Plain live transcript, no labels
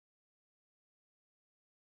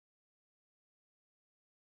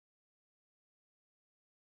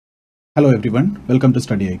Hello everyone, welcome to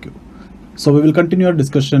StudyIQ. So we will continue our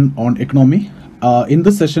discussion on economy. In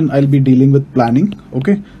this session, I'll be dealing with planning.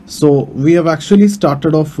 Okay, so we have actually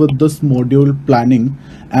started off with this module planning,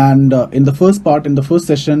 and in the first part, in the first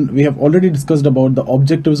session, we have already discussed about the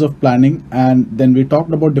objectives of planning, and then we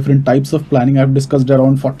talked about different types of planning. I've discussed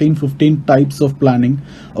around 14-15 types of planning.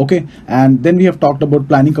 Okay, and then we have talked about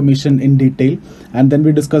planning commission in detail, and then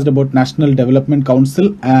we discussed about National Development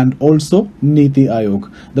Council and also Niti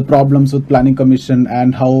Aayog, the problems with planning commission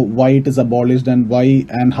and why it is abolished and why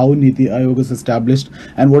and how Niti Aayog is established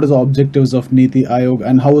and what is the objectives of Niti Aayog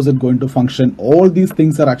and how is it going to function. All these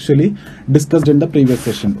things are actually discussed in the previous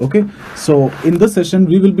session. Okay, so in this session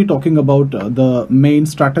we will be talking about the main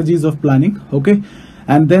strategies of planning. Okay,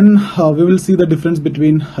 and then we will see the difference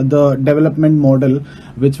between the development model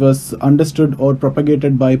which was understood or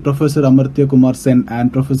propagated by Professor Amartya Sen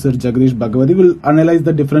and Professor Jagdish Bhagwati. We will analyze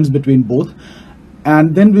the difference between both.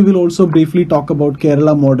 And then we will also briefly talk about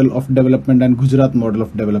Kerala model of development and Gujarat model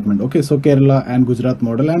of development. Okay, so Kerala and Gujarat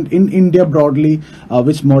model, and in India broadly,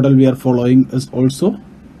 which model we are following is also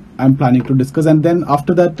I'm planning to discuss. And then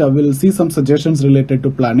after that, we'll see some suggestions related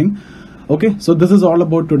to planning. Okay, so this is all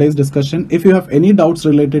about today's discussion. If you have any doubts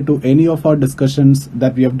related to any of our discussions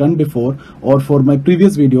that we have done before or for my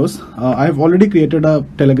previous videos, I have already created a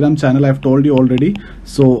Telegram channel. I've told you already.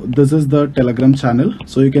 So this is the Telegram channel.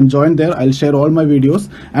 So you can join there. I'll share all my videos,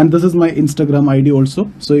 and this is my Instagram ID also.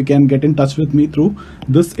 So you can get in touch with me through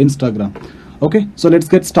this Instagram. Okay, so let's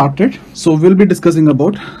get started. So we'll be discussing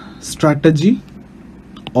about strategy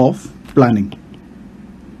of planning.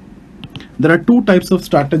 There are two types of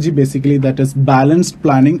strategy basically, that is balanced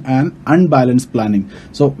planning and unbalanced planning.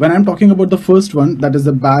 So when I'm talking about the first one, that is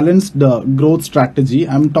the balanced growth strategy,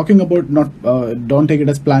 I'm talking about don't take it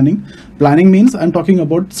as planning. Planning means I'm talking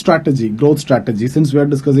about strategy, growth strategy, since we are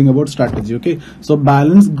discussing about strategy. Okay, so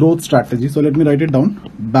balanced growth strategy. So let me write it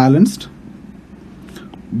down. Balanced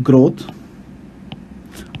growth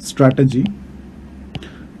strategy.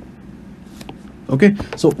 Okay,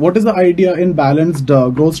 so what is the idea in balanced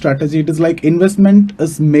growth strategy? It is like investment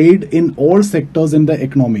is made in all sectors in the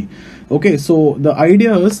economy. Okay, so the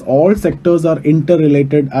idea is all sectors are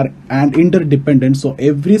interrelated and interdependent. So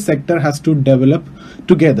every sector has to develop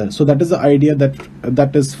together. So that is the idea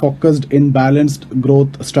that is focused in balanced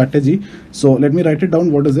growth strategy. So let me write it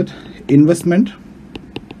down. What is it? Investment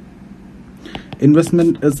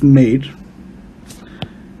is made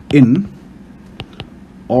in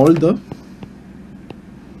all the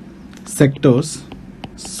sectors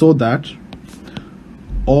so that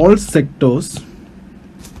all sectors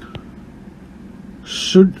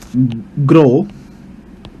should grow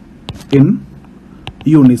in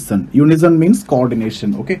unison. Unison means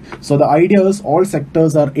coordination. Okay, so the idea is all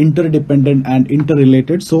sectors are interdependent and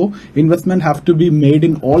interrelated, so investment have to be made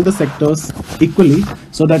in all the sectors equally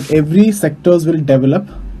so that every sectors will develop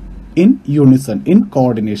in unison, in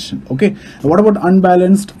coordination. Okay, what about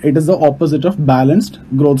unbalanced? It is the opposite of balanced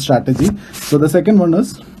growth strategy. So the second one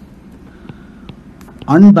is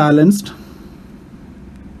unbalanced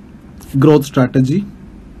growth strategy.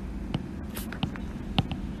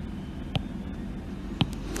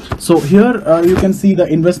 So here you can see the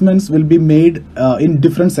investments will be made in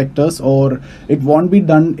different sectors, or it won't be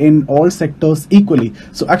done in all sectors equally.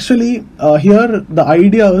 So actually here the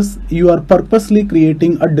idea is you are purposely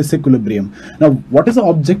creating a disequilibrium. Now what is the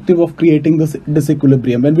objective of creating this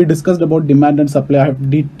disequilibrium? When we discussed about demand and supply,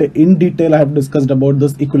 in detail I have discussed about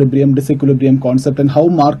this disequilibrium concept and how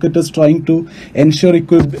market is trying to ensure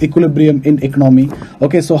equilibrium in economy.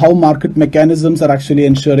 Okay, so how market mechanisms are actually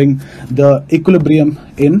ensuring the equilibrium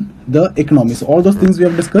in the economy. So all those things we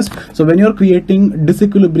have discussed. So when you're creating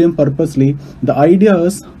disequilibrium purposely, the idea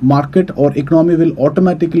is market or economy will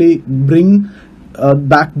automatically bring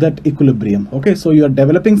back that equilibrium. Okay, so you are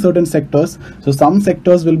developing certain sectors, so some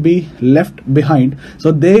sectors will be left behind,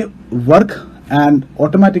 so they work and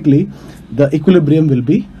automatically the equilibrium will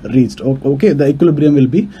be reached. Okay, the equilibrium will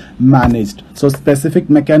be managed, so specific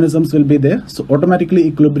mechanisms will be there, so automatically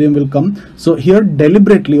equilibrium will come. So here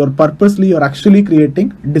deliberately or purposely you're actually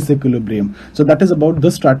creating disequilibrium. So that is about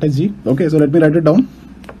this strategy. Okay, so let me write it down.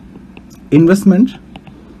 Investment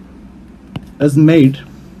is made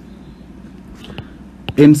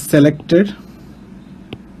in selected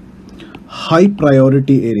high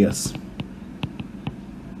priority areas.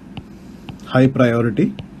 High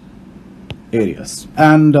priority areas.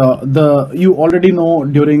 And you already know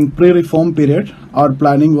during pre-reform period our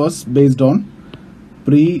planning was based on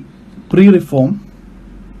pre-reform.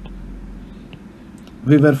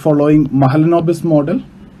 We were following Mahalanobis model,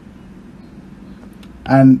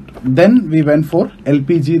 and then we went for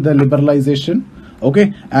LPG, the liberalization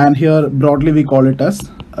Okay, and here broadly we call it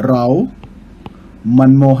as Rao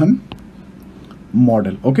Manmohan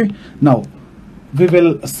model. Okay, now we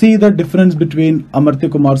will see the difference between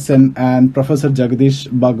Amartya Sen and Professor Jagdish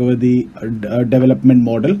Bhagwati development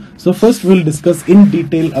model. So first we'll discuss in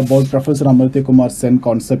detail about Professor Amartya Sen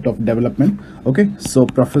concept of development. Okay, so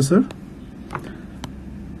Professor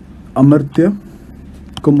Amartya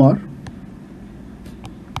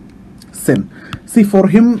Sen. See, for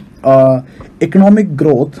him, economic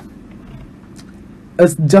growth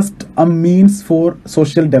is just a means for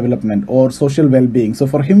social development or social well-being. So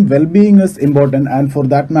for him, well-being is important, and for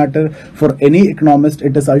that matter, for any economist,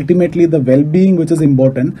 it is ultimately the well-being which is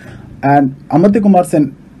important. And Amartya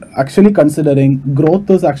Sen actually considering growth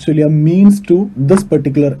is actually a means to this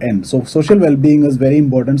particular end. So social well-being is very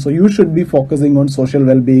important. So you should be focusing on social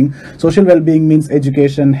well-being. Social well-being means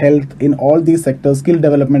education, health, in all these sectors, skill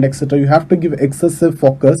development, etc. You have to give excessive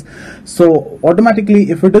focus. So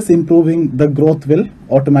automatically, if it is improving, the growth will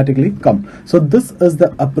automatically come. So this is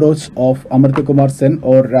the approach of Amartya Sen,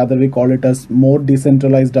 or rather we call it as more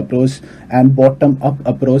decentralized approach and bottom-up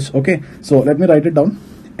approach. Okay, so let me write it down.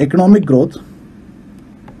 Economic growth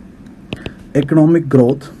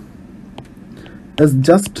is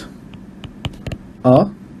just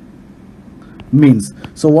a means.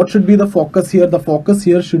 So what should be the focus here? The focus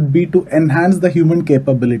here should be to enhance the human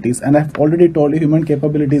capabilities, and I've already told you human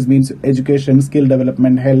capabilities means education, skill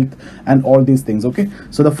development, health, and all these things. Okay,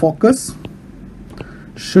 so the focus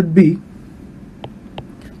should be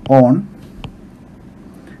on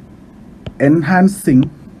enhancing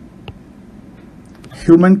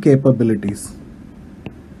human capabilities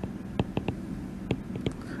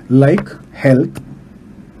like health,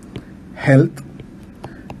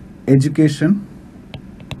 education,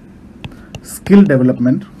 skill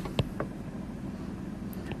development,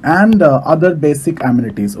 and other basic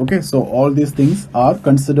amenities. Okay, so all these things are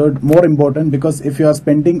considered more important, because if you are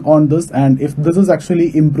spending on this and if this is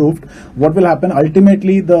actually improved, what will happen?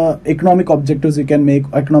 Ultimately, the economic objectives you can make,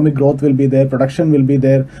 economic growth will be there, production will be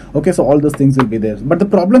there. Okay, so all those things will be there. But the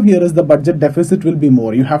problem here is the budget deficit will be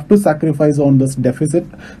more. You have to sacrifice on this deficit.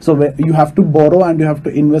 So you have to borrow and you have to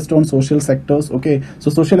invest on social sectors. Okay, so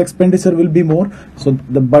social expenditure will be more. So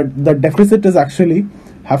the deficit is actually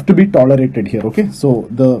have to be tolerated here. Okay, so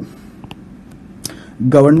the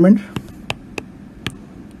government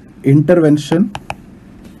intervention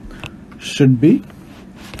should be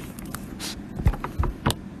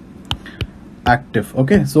active.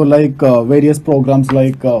 Okay, so like various programs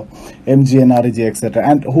like MGNREG, etc.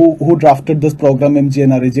 And who drafted this program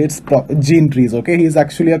MGNREG? It's Gene Trees. Okay, he is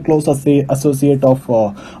actually a close associate of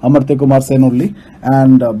Amartya Sen only.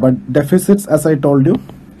 And but deficits, as I told you,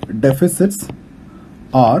 deficits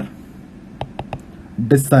are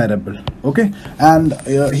desirable. Okay, and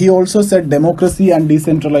he also said democracy and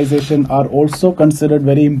decentralization are also considered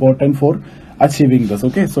very important for achieving this.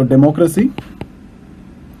 Okay, so democracy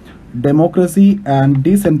and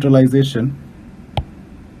decentralization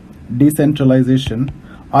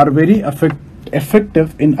are very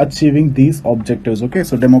effective in achieving these objectives. Okay,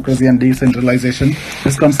 so democracy and decentralization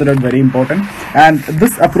is considered very important, and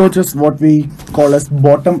this approach is what we call as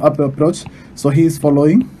bottom-up approach. So he is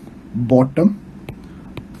following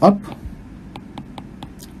bottom-up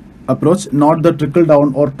approach, not the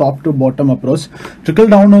trickle-down or top-to-bottom approach.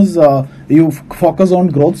 Trickle-down is you focus on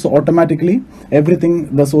growth, so automatically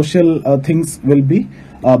everything, the social things will be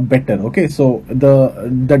better. Okay, so the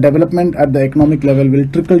development at the economic level will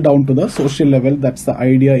trickle down to the social level. That's the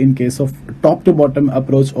idea in case of top to bottom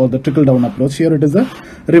approach or the trickle down approach. Here it is a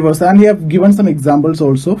reverse, and we have given some examples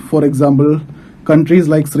also. For example, countries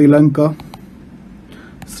like Sri Lanka,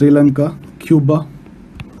 Cuba.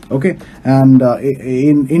 Okay, and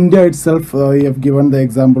in India itself, we have given the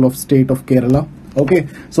example of state of Kerala. Okay,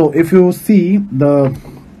 so if you see the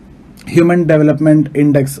Human Development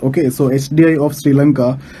Index, okay, so HDI of Sri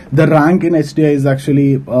Lanka, the rank in HDI is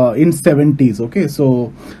actually in 70s. Okay,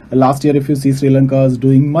 so last year if you see, Sri Lanka is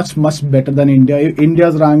doing much better than India.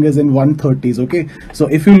 India's rank is in 130s. Okay, so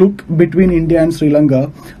if you look between India and Sri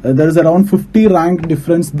Lanka, there is around 50 rank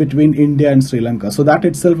difference between India and Sri Lanka. So that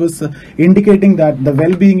itself is indicating that the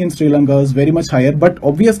well-being in Sri Lanka is very much higher. But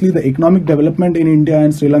obviously the economic development in India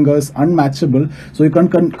and Sri Lanka is unmatchable, so you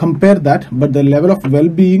can't compare that, but the level of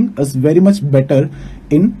well-being is very much better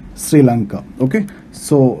in Sri Lanka. Okay,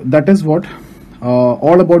 so that is what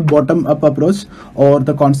all about bottom-up approach or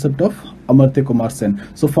the concept of Amartya Sen.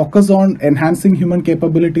 So focus on enhancing human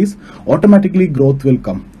capabilities, automatically growth will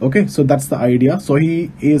come. Okay, so that's the idea. So he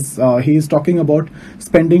is talking about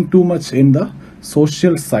spending too much in the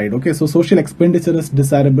social side. Okay, so social expenditure is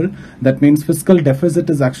desirable. That means fiscal deficit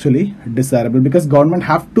is actually desirable, because government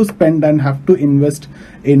have to spend and have to invest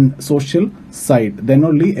in social side, then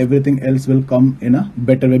only everything else will come in a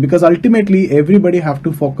better way, because ultimately everybody have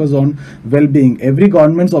to focus on well-being. Every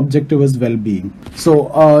government's objective is well-being. So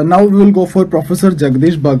now we will go for Professor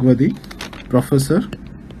Jagdish Bhagwati. Professor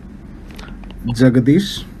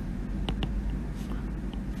Jagdish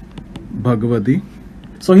Bhagwati.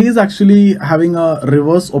 So he is actually having a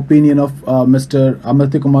reverse opinion of Mr.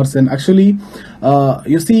 Amartya Sen. Actually,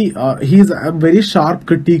 you see, he is a very sharp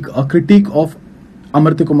critique, a critique of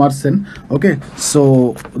Amartya Sen. Okay,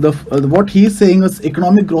 so what he is saying is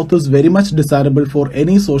economic growth is very much desirable for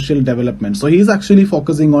any social development. So he is actually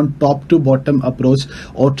focusing on top to bottom approach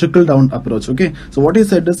or trickle down approach. Okay, so what he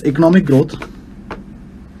said is economic growth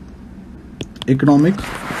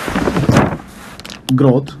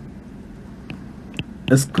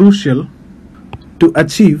is crucial to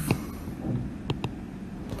achieve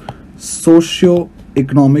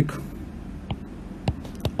socio-economic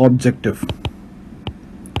objective.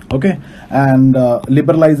 Okay, and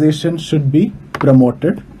liberalization should be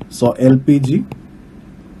promoted. So LPG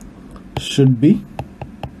should be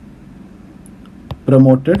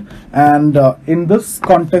promoted, and in this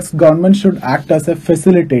context government should act as a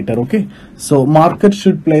facilitator. Okay, so market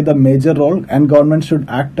should play the major role and government should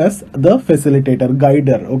act as the facilitator,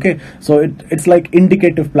 guider. Okay, so it's like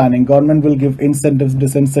indicative planning. Government will give incentives,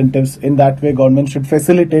 disincentives. In that way government should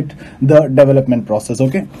facilitate the development process.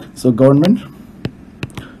 Okay, so government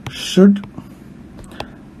should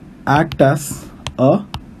act as a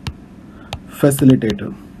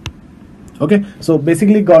facilitator. Okay, so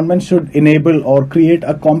basically government should enable or create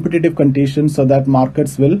a competitive condition so that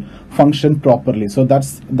markets will function properly. So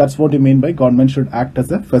that's what you mean by government should act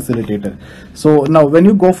as a facilitator. So now when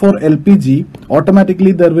you go for LPG,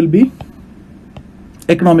 automatically there will be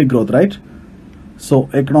economic growth, right? So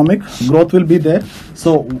economic growth will be there.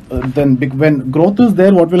 So then when growth is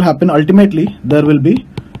there, what will happen? Ultimately there will be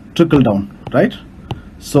trickle down, right?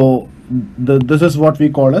 So this is what we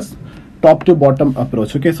call as top to bottom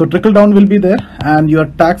approach. Okay, so trickle down will be there and your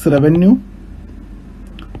tax revenue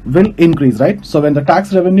will increase, right? So when the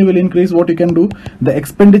tax revenue will increase, what you can do, the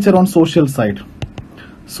expenditure on social side,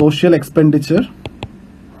 social expenditure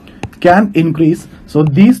can increase. So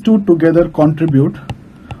these two together contribute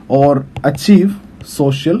or achieve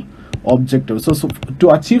social objective. So to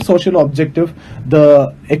achieve social objective,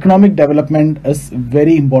 the economic development is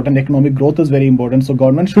very important. Economic growth is very important. So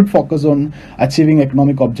government should focus on achieving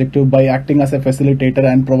economic objective by acting as a facilitator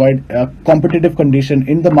and provide a competitive condition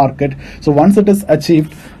in the market. So once it is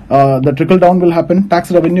achieved, the trickle down will happen, tax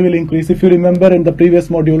revenue will increase. If you remember in the previous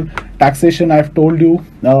module, taxation, I have told you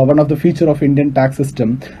one of the feature of Indian tax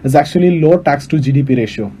system is actually low tax to GDP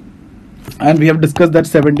ratio. And we have discussed that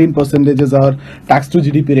 17% is our tax to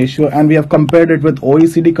GDP ratio, and we have compared it with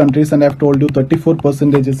OECD countries, and I have told you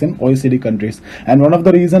 34% is in OECD countries. And one of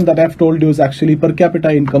the reasons that I have told you is actually per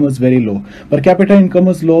capita income is very low. Per capita income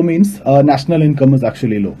is low means national income is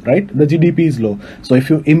actually low, right? The GDP is low. So if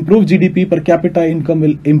you improve GDP, per capita income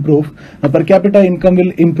will improve. Now per capita income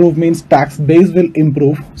will improve means tax base will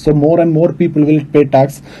improve. So more and more people will pay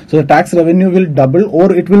tax. So the tax revenue will double,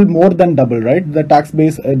 or it will more than double, right? The tax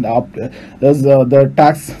base the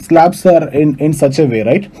tax slabs are in such a way,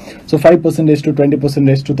 right? So 5% to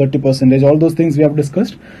 20% to 30%, all those things we have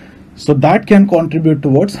discussed. So that can contribute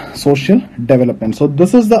towards social development. So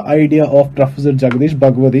this is the idea of Professor Jagdish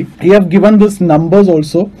Bhagwati. He have given these numbers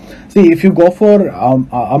also. See, if you go for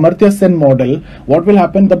Amartya Sen model, what will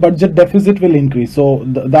happen? The budget deficit will increase. So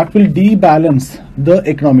that will debalance the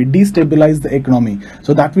economy, destabilize the economy.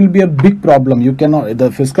 So that will be a big problem. You cannot,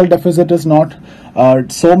 the fiscal deficit is not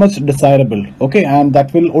so much desirable. Okay, and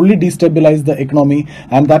that will only destabilize the economy,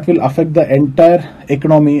 and that will affect the entire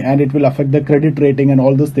economy, and it will affect the credit rating and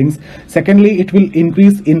all those things. Secondly, it will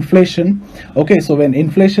increase inflation. Okay, so when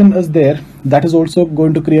inflation is there, that is also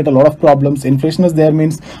going to create a lot of problems. Inflation is there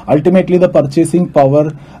means ultimately the purchasing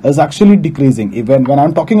power is actually decreasing. Even when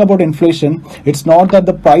I'm talking about inflation, it's not that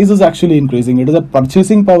the price is actually increasing, it is the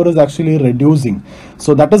purchasing power is actually reducing.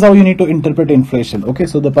 So that is how you need to interpret inflation. Okay,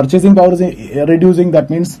 so the purchasing power is reducing, that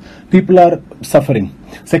means people are suffering.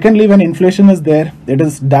 Secondly, when inflation is there, it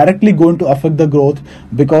is directly going to affect the growth,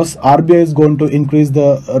 because RBI is going to increase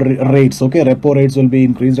the rates. Okay, repo rates will be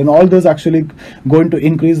increased, and all this actually going to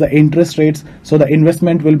increase the interest rates. So the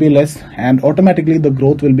investment will be less, and automatically the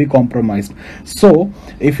growth will be compromised. So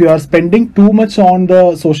if you are spending too much on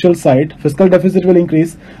the social side, fiscal deficit will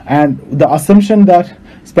increase, and the assumption that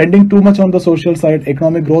spending too much on the social side,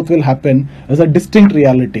 economic growth will happen is a distinct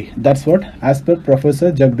reality. That's what, as per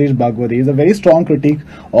Professor Jagdish Bhagwati, is a very strong critique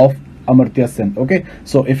of Amartya Sen. Okay,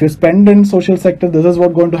 so if you spend in social sector, this is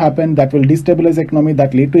what going to happen. That will destabilize economy,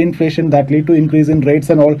 that lead to inflation, that lead to increase in rates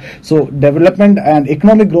and all. So development and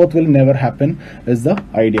economic growth will never happen is the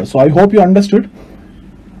idea. So I hope you understood.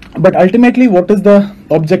 But ultimately, what is the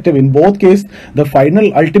objective? In both cases, the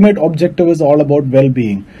final ultimate objective is all about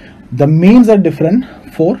well-being. The means are different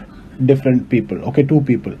for different people. Okay, two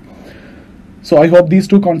people. So I hope these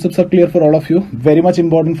two concepts are clear for all of you. Very much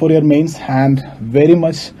important for your mains and very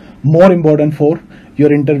much more important for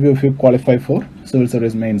your interview if you qualify for civil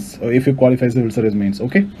service mains, or if you qualify civil service mains.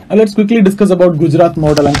 Okay, and let's quickly discuss about Gujarat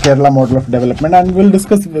model and Kerala model of development, and we'll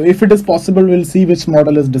discuss, if it is possible, we'll see which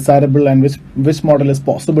model is desirable and which model is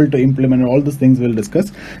possible to implement, and all these things we'll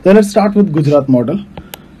discuss. Then let's start with Gujarat model.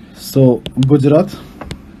 So Gujarat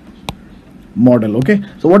model. Okay,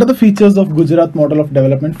 so what are the features of Gujarat model of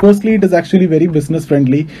development? Firstly, it is actually very business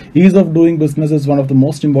friendly. Ease of doing business is one of the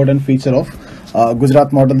most important feature of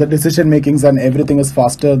Gujarat model. The decision makings and everything is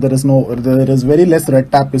faster. There is very less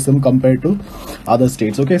red tapeism compared to other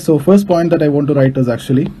states. Okay, so first point that I want to write is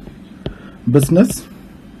actually business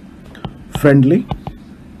friendly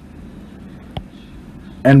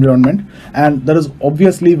environment, and there is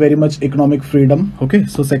obviously very much economic freedom. Okay,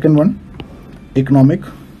 so second one, economic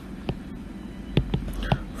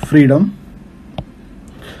freedom.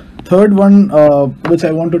 Third one, which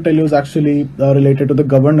I want to tell you, is actually related to the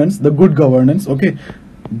governance, the good governance. Okay,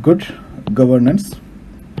 good governance.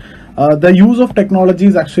 The use of technology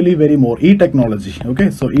is actually very more, e-technology. Okay,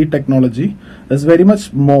 so e-technology is very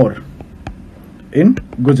much more in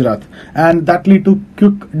Gujarat, and that lead to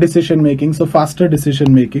quick decision making, so faster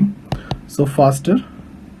decision making, so faster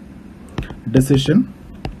decision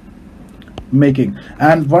making.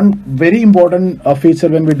 And one very important feature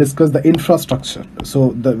when we discuss the infrastructure, so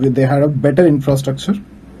they had a better infrastructure,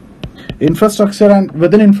 and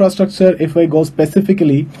within infrastructure, if I go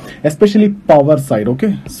specifically, especially power side.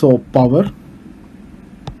 Okay, so power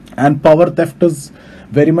and power theft is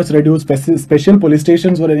very much reduced. Special police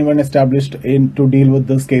stations were even established to deal with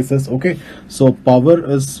these cases. Okay, so power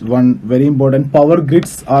is one very important. Power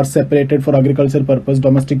grids are separated for agriculture purpose,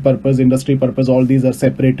 domestic purpose, industry purpose, all these are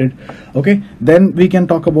separated. Okay, then we can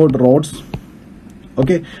talk about roads.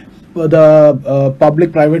 Okay, the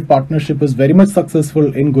public-private partnership is very much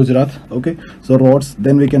successful in Gujarat. Okay, so roads.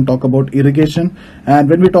 Then we can talk about irrigation, and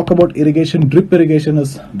when we talk about irrigation, drip irrigation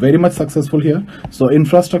is very much successful here. So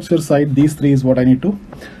infrastructure side, these three is what I need to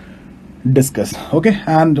discuss. Okay,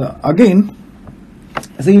 and again,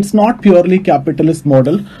 see, it's not purely capitalist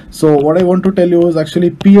model. So what I want to tell you is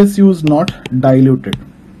actually PSU is not diluted.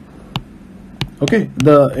 Okay,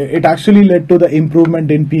 it actually led to the improvement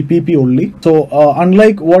in PPP only. So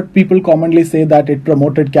unlike what people commonly say that it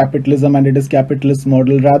promoted capitalism and it is capitalist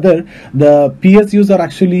model, rather the PSUs are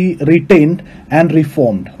actually retained and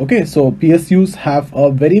reformed. Okay, so PSUs have a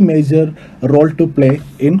very major role to play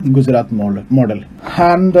in Gujarat model.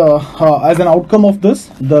 And as an outcome of this,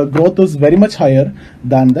 the growth is very much higher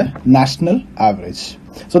than the national average.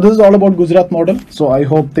 So this is all about Gujarat model. So I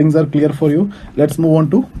hope things are clear for you. Let's move on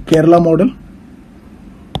to Kerala model.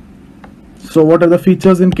 So what are the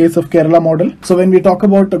features in case of Kerala model? So when we talk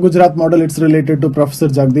about the Gujarat model, it's related to Professor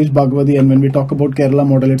Jagdish Bhagwati, and when we talk about Kerala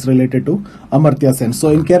model, it's related to Amartya Sen. So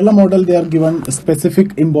in Kerala model, they are given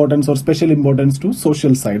specific importance or special importance to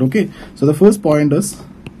social side. Okay, so the first point is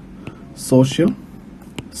social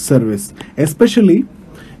service, especially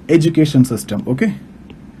education system. Okay,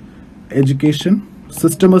 education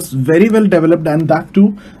system is very well developed, and that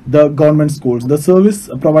too the government schools, the service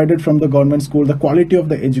provided from the government school, the quality of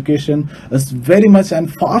the education is very much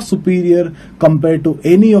and far superior compared to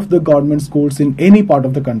any of the government schools in any part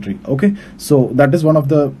of the country. Okay, so that is one of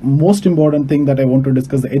the most important thing that I want to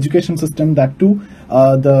discuss, the education system, that too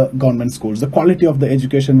the government schools, the quality of the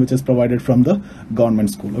education which is provided from the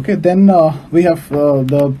government school. Okay, then we have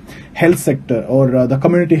the health sector, or the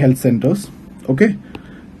community health centers. Okay,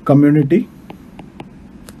 community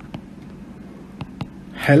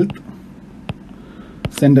health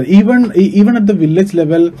center. Even at the village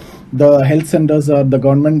level, the health centers or the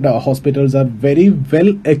government hospitals are very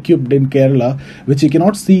well equipped in Kerala, which you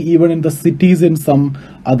cannot see even in the cities in some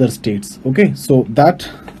other states. Okay, so that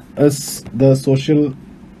is the social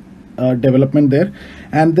development there.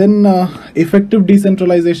 And then effective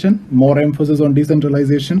decentralization, more emphasis on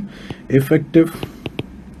decentralization, effective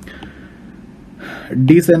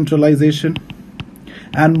decentralization,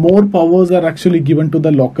 and more powers are actually given to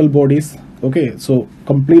the local bodies. Okay, so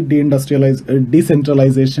complete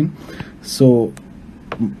decentralization, so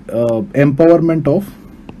empowerment of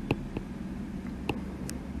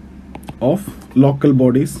of local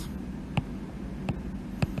bodies.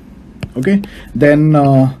 Okay, then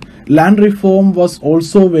land reform was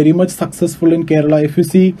also very much successful in Kerala. If you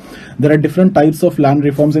see, there are different types of land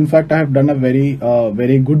reforms. In fact, I have done a very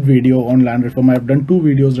good video on land reform. I have done 2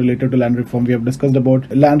 videos related to land reform. We have discussed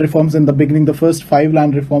about land reforms in the beginning, the first 5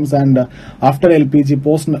 land reforms, and after LPG,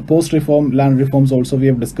 post reform land reforms also we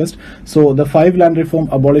have discussed. So the 5 land reform: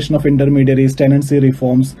 abolition of intermediaries, tenancy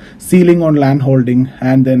reforms, ceiling on land holding,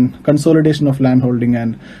 and then consolidation of land holding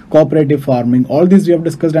and cooperative farming. All these we have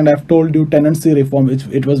discussed, and I have told you tenancy reform,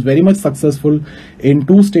 it was very much successful in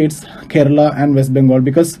 2 states, Kerala and West Bengal,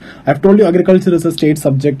 because I've told you agriculture is a state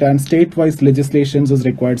subject and state-wise legislations is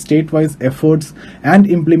required, state-wise efforts and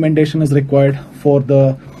implementation is required for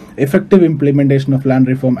the effective implementation of land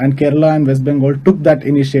reform, and Kerala and West Bengal took that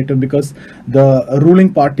initiative because the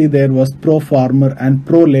ruling party there was pro-farmer and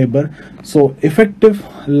pro-labor. So effective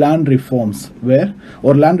land reforms were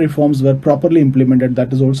properly implemented.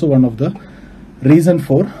 That is also one of the reason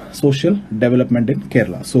for social development in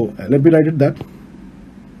Kerala. So let me write it that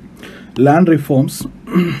land reforms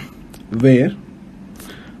were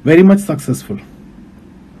very much successful.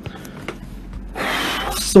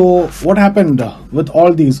 So what happened with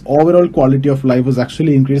all these? Overall quality of life was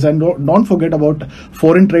actually increased, and don't forget about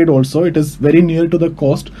foreign trade also. It is very near to the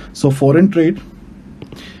cost. So foreign trade,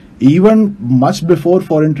 even much before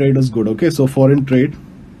foreign trade is good. Okay, so foreign trade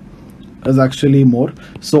is actually more.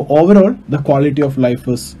 So overall the quality of life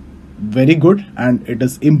is very good and it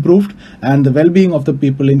is improved, and the well-being of the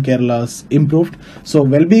people in Kerala is improved. So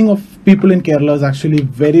well-being of people in Kerala is actually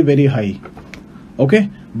very high. Okay,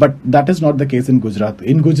 but that is not the case in Gujarat.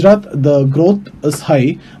 In Gujarat the growth is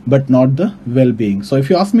high but not the well-being. So if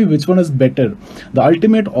you ask me which one is better, the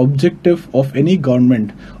ultimate objective of any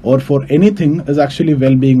government or for anything is actually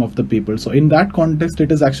well-being of the people. So in that context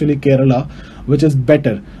it is actually Kerala which is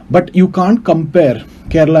better. But you can't compare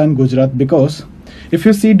Kerala and Gujarat, because if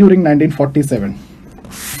you see during 1947,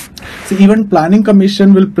 see, even Planning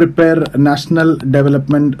Commission will prepare a National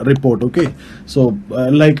Development Report. Okay, so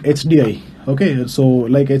like HDI. Okay, so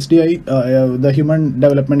like HDI, the Human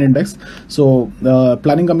Development Index. So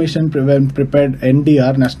Planning Commission prepared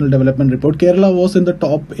NDR, National Development Report. Kerala was in the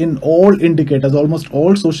top in all indicators, almost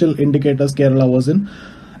all social indicators. Kerala was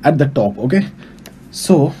at the top. Okay,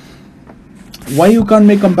 so why you can't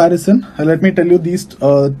make comparison? Let me tell you these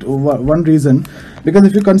one reason. Because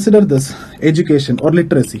if you consider this, education or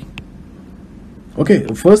literacy. Okay,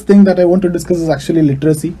 first thing that I want to discuss is actually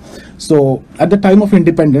literacy. So at the time of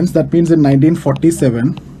independence, that means in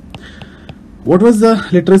 1947, what was the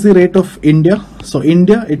literacy rate of India? So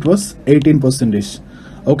India, it was 18%.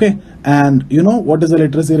 Okay, and you know what is the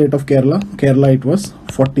literacy rate of Kerala? Kerala, it was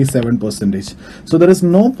 47%. So there is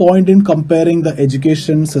no point in comparing the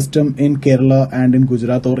education system in Kerala and in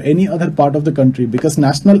Gujarat or any other part of the country, because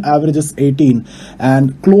national average is 18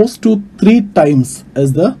 and close to 3 times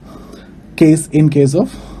is the case in case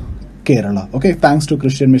of Kerala. Okay, thanks to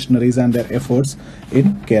Christian missionaries and their efforts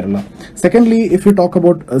in Kerala. Secondly, if you talk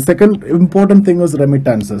about second important thing is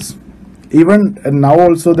remittances. Even now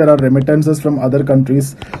also there are remittances from other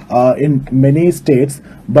countries in many states,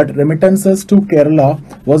 but remittances to Kerala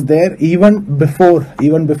was there even before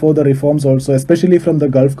the reforms also, especially from the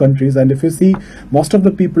Gulf countries. And if you see, most of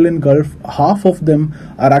the people in Gulf, half of them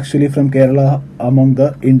are actually from Kerala among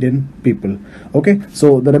the Indian people. Okay,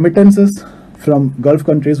 so the remittances from Gulf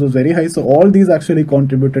countries was very high. So all these actually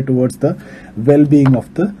contributed towards the well-being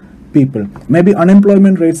of the people. Maybe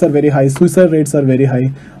unemployment rates are very high, suicide rates are very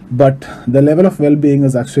high, but the level of well-being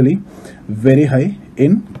is actually very high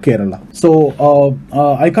in Kerala. So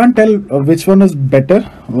I can't tell which one is better.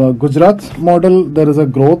 Gujarat model, there is a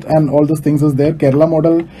growth and all those things is there. Kerala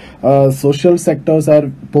model, social sectors are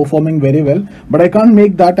performing very well, but I can't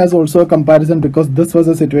make that as also a comparison because this was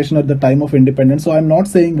a situation at the time of independence. So I'm not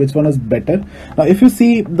saying which one is better. Now if you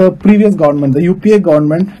see the previous government, the UPA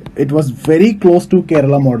government, it was very close to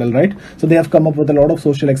Kerala model, right? So they have come up with a lot of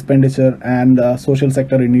social expenditure and social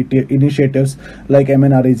sector initiatives like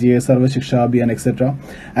MNREGA, Sarva Shiksha Abhiyan, etc.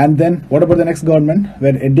 And then what about the next government?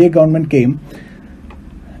 When NDA government came,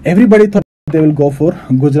 everybody thought they will go for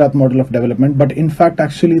Gujarat model of development, but in fact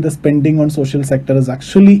actually the spending on social sector is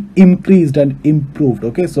actually increased and improved.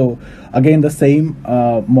 Okay, so again the same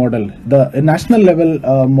model, the national level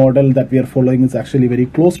model that we are following is actually very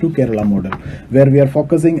close to Kerala model, where we are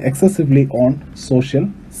focusing excessively on social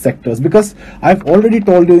sectors. Because I've already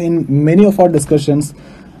told you in many of our discussions,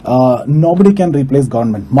 nobody can replace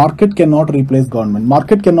government. Market cannot replace government.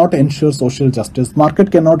 Market cannot ensure social justice.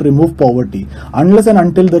 Market cannot remove poverty. Unless and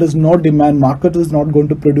until there is no demand, market is not going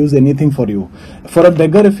to produce anything for you. For a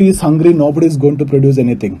beggar, if he is hungry, nobody is going to produce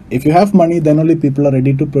anything. If you have money, then only people are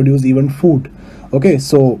ready to produce even food. Okay,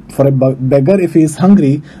 so for a beggar, if he is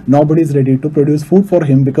hungry, nobody is ready to produce food for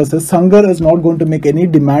him, because his hunger is not going to make any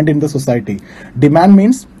demand in the society. Demand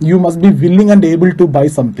means you must be willing and able to buy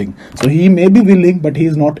something. So he may be willing, but he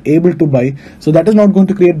is not able to buy. So that is not going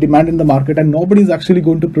to create demand in the market, and nobody is actually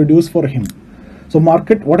going to produce for him. So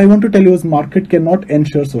market, what I want to tell you is market cannot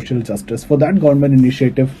ensure social justice. For that, government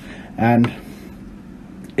initiative and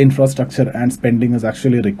infrastructure and spending is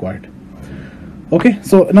actually required. Okay,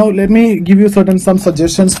 so now let me give you some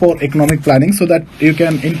suggestions for economic planning so that you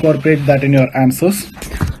can incorporate that in your answers.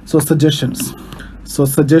 So suggestions. So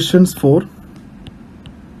suggestions for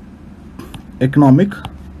economic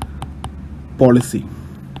policy.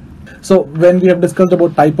 So when we have discussed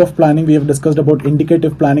about type of planning, we have discussed about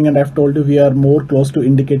indicative planning, and I've told you we are more close to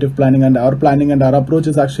indicative planning, and our planning and our approach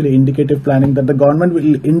is actually indicative planning, that the government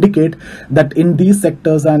will indicate that in these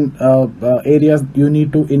sectors and areas you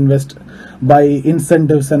need to invest by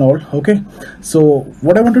incentives and all. Okay, so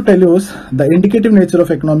what I want to tell you is the indicative nature of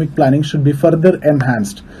economic planning should be further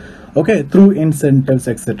enhanced, okay, through incentives,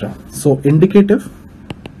 etc. So indicative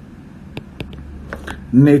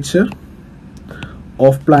nature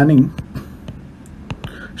of planning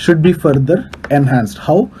should be further enhanced.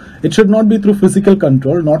 How? It should not be through physical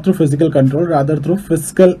control, not through physical control, rather through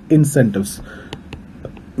fiscal incentives.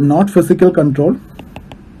 Not physical control.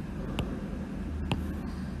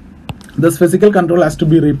 This physical control has to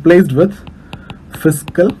be replaced with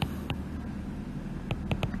fiscal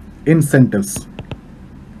incentives.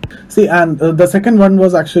 See, and the second one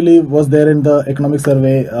was there in the economic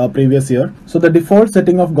survey previous year. So the default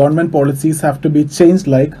setting of government policies have to be changed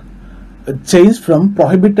from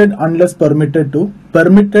prohibited unless permitted to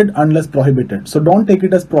permitted unless prohibited. So don't take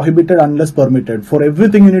it as prohibited unless permitted. For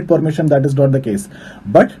everything you need permission, that is not the case.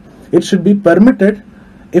 But it should be permitted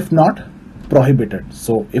if not prohibited.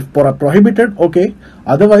 So if prohibited, okay,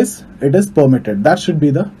 otherwise it is permitted. That should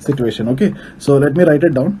be the situation. Okay, so let me write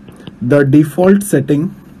it down. The default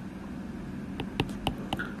setting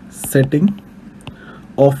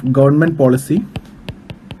of government policy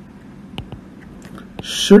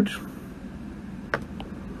should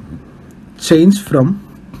change from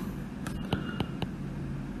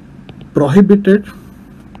prohibited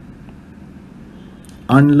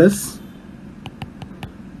unless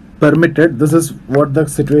permitted, this is what the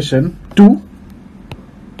situation, to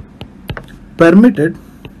permitted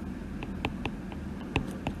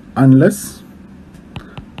unless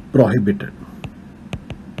prohibited.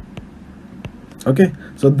 Okay,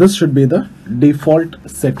 so this should be the default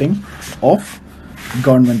setting of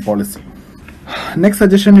government policy. Next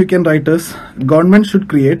suggestion you can write is government should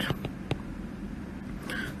create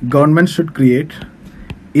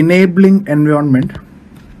enabling environment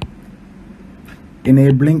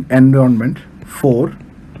for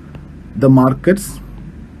the markets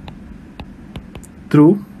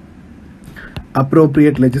through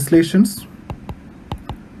appropriate legislations,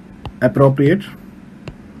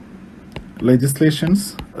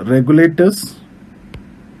 regulators,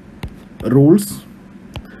 rules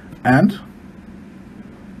and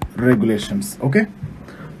regulations. Okay,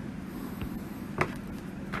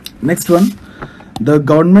 next one, the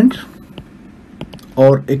government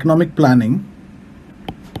or economic planning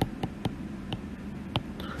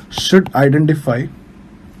should identify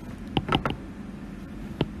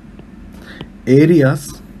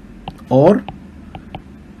areas or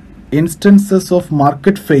instances of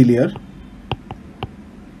market failure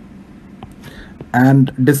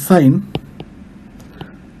and design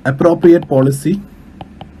appropriate policy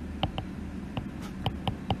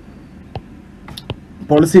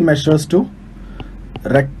measures to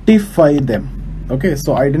rectify them. Okay,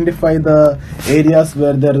 so identify the areas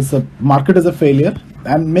where there is a market is a failure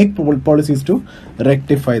and make policies to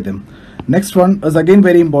rectify them. Next one is again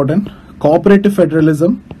very important, cooperative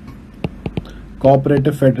federalism,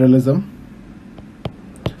 competitive federalism.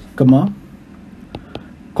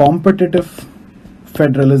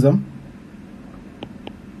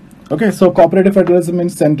 Okay, so cooperative federalism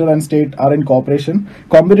means center and state are in cooperation.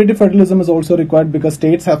 Competitive federalism is also required because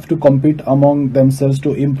states have to compete among themselves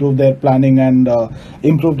to improve their planning and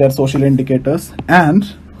improve their social indicators.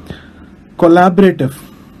 And collaborative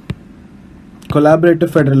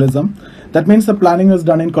federalism That means the planning is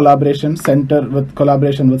done in collaboration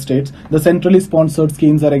with states. The centrally sponsored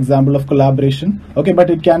schemes are example of collaboration. Okay, but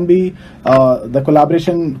it can be the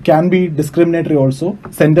collaboration can be discriminatory also.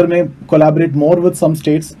 Center may collaborate more with some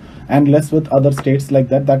states and less with other states, like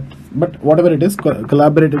that. But whatever it is,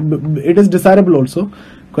 collaborative, it is desirable also.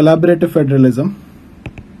 Collaborative federalism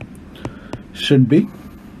should be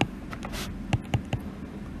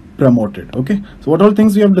promoted. Okay, so what all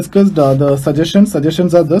things we have discussed, the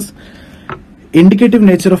suggestions are this: indicative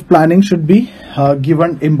nature of planning should be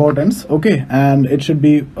given importance, okay, and it should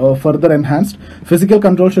be further enhanced. Physical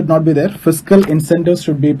control should not be there. Fiscal incentives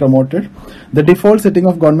should be promoted. The default setting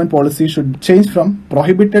of government policy should change from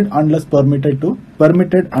prohibited unless permitted to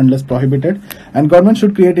permitted unless prohibited, and government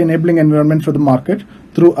should create enabling environment for the market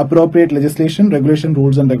through appropriate legislation, regulation,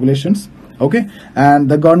 rules and regulations. Okay, and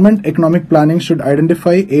the government economic planning should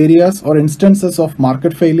identify areas or instances of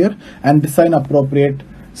market failure and design appropriate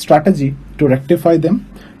strategy to rectify them.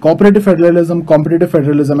 Cooperative federalism, competitive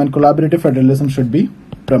federalism and collaborative federalism should be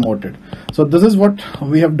promoted. So this is what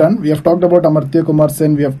we have done. We have talked about Amartya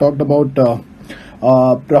Sen, we have talked about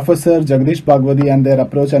Professor Jagdish Bhagwati and their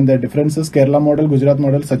approach and their differences, Kerala model, Gujarat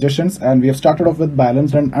model, suggestions, and we have started off with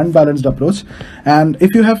balanced and unbalanced approach. And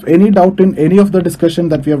if you have any doubt in any of the discussion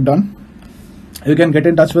that we have done, you can get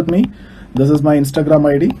in touch with me. This is my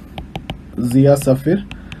Instagram ID, Zia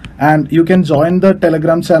Safir, and you can join the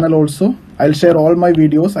Telegram channel also. I'll share all my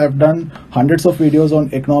videos. I've done hundreds of videos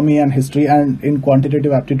on economy and history and in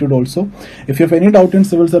quantitative aptitude also. If you have any doubt in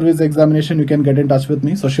civil service examination, you can get in touch with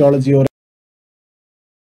me, sociology or